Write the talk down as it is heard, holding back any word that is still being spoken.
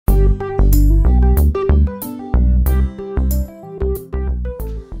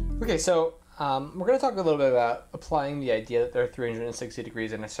Okay, so we're going to talk a little bit about applying the idea that there are 360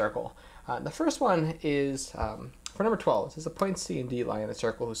 degrees in a circle. The first one is for number 12. It says a point C and D lie in the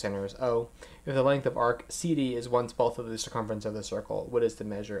circle whose center is O. If the length of arc CD is 1/12 of the circumference of the circle, what is the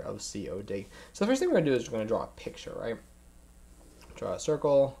measure of COD? So the first thing we're going to do is we're going to draw a picture, right? Draw a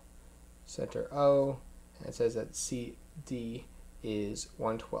circle, center O, and it says that CD is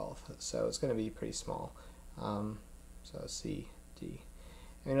 1/12. So it's going to be pretty small. So CD.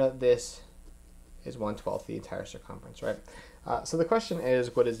 And you know this is 1/12 the entire circumference, right? So the question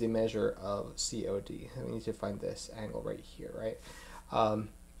is, what is the measure of COD? And we need to find this angle right here, right?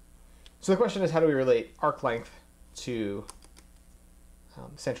 So the question is, how do we relate arc length to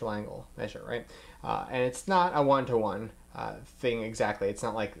central angle measure, right? And it's not a one-to-one thing exactly. It's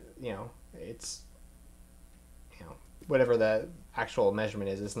not like, it's, whatever the actual measurement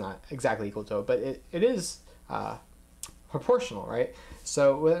is not exactly equal to it, but it is proportional, right?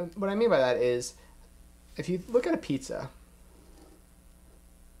 So what I mean by that is, if you look at a pizza,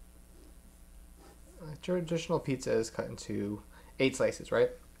 a traditional pizza is cut into 8 slices,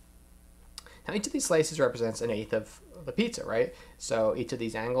 right? Now each of these slices represents 1/8 of the pizza, right? So each of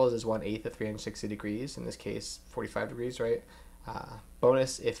these angles is 1/8 of 360 degrees, in this case 45 degrees, right?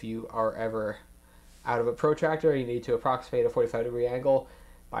 Bonus, if you are ever out of a protractor, you need to approximate a 45-degree angle,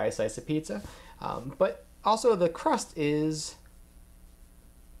 buy a slice of pizza. But also the crust is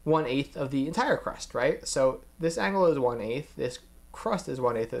 1/8 of the entire crust, right? So this angle is 1/8, this crust is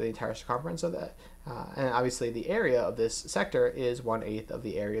 1/8 of the entire circumference of that, and obviously the area of this sector is 1/8 of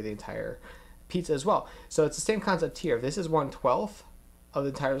the area of the entire pizza as well. So it's the same concept here. If this is 1/12 of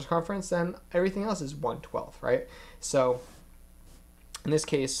the entire circumference, then everything else is 1/12, right? So in this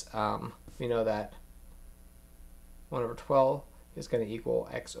case, we know that 1/12 is going to equal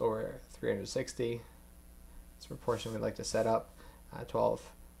x over 360. It's a proportion we'd like to set up.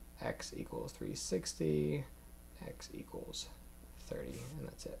 12x equals 360, x equals 30, and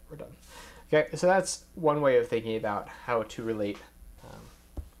that's it. We're done. Okay, so that's one way of thinking about how to relate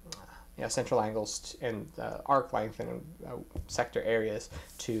central angles and arc length and sector areas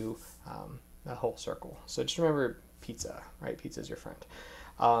to the whole circle. So just remember pizza, right? Pizza is your friend.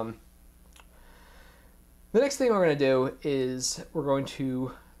 The next thing we're going to do is we're going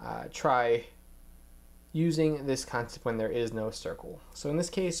to try using this concept when there is no circle. So in this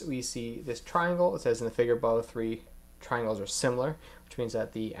case, we see this triangle. It says in the figure below, 3 triangles are similar, which means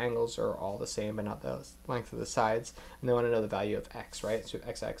that the angles are all the same, but not the length of the sides. And they want to know the value of x, right? So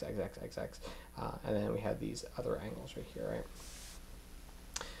x, x, x, x, x, x. And then we have these other angles right here, right?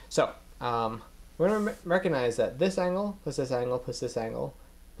 So we're going to recognize that this angle plus this angle plus this angle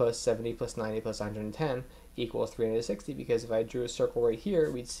plus 70 plus 90 plus 110 equals 360, because if I drew a circle right here,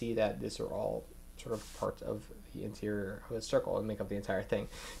 we'd see that these are all sort of part of the interior of a circle and make up the entire thing.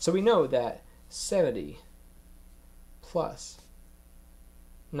 So we know that 70 plus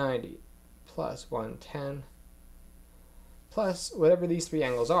 90 plus 110 plus whatever these 3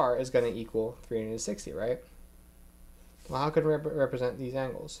 angles are is going to equal 360, right? Well, how can we represent these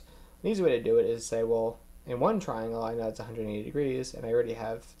angles? An easy way to do it is say, well, in one triangle I know it's 180 degrees and I already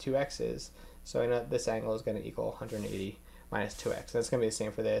have 2 x's, so I know this angle is going to equal 180 minus 2x. That's going to be the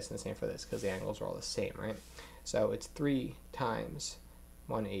same for this and the same for this because the angles are all the same, right? So it's 3 times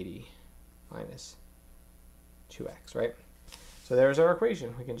 180 minus 2x, right? So there's our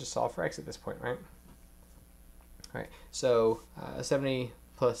equation. We can just solve for x at this point, right? All right, so 70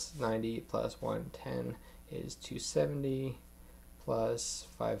 plus 90 plus 110 is 270 plus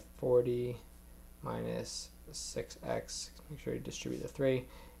 540 minus 6x, make sure you distribute the 3,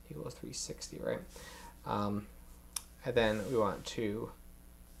 equals 360, right? And then we want to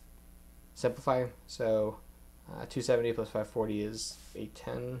simplify. So 270 plus 540 is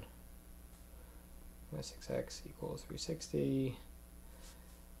 810. Minus 6x equals 360.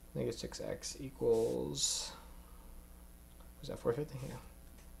 Negative 6x equals, was that 450? Yeah.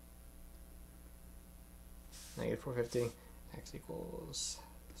 Negative 450. X equals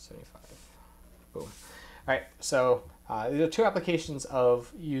 75. Boom. All right, so these are 2 applications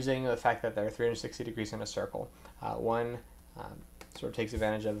of using the fact that there are 360 degrees in a circle. One sort of takes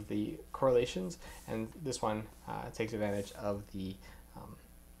advantage of the correlations, and this one takes advantage of the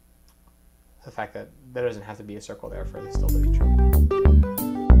fact that there doesn't have to be a circle there for this still to be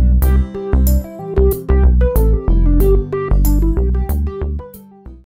true.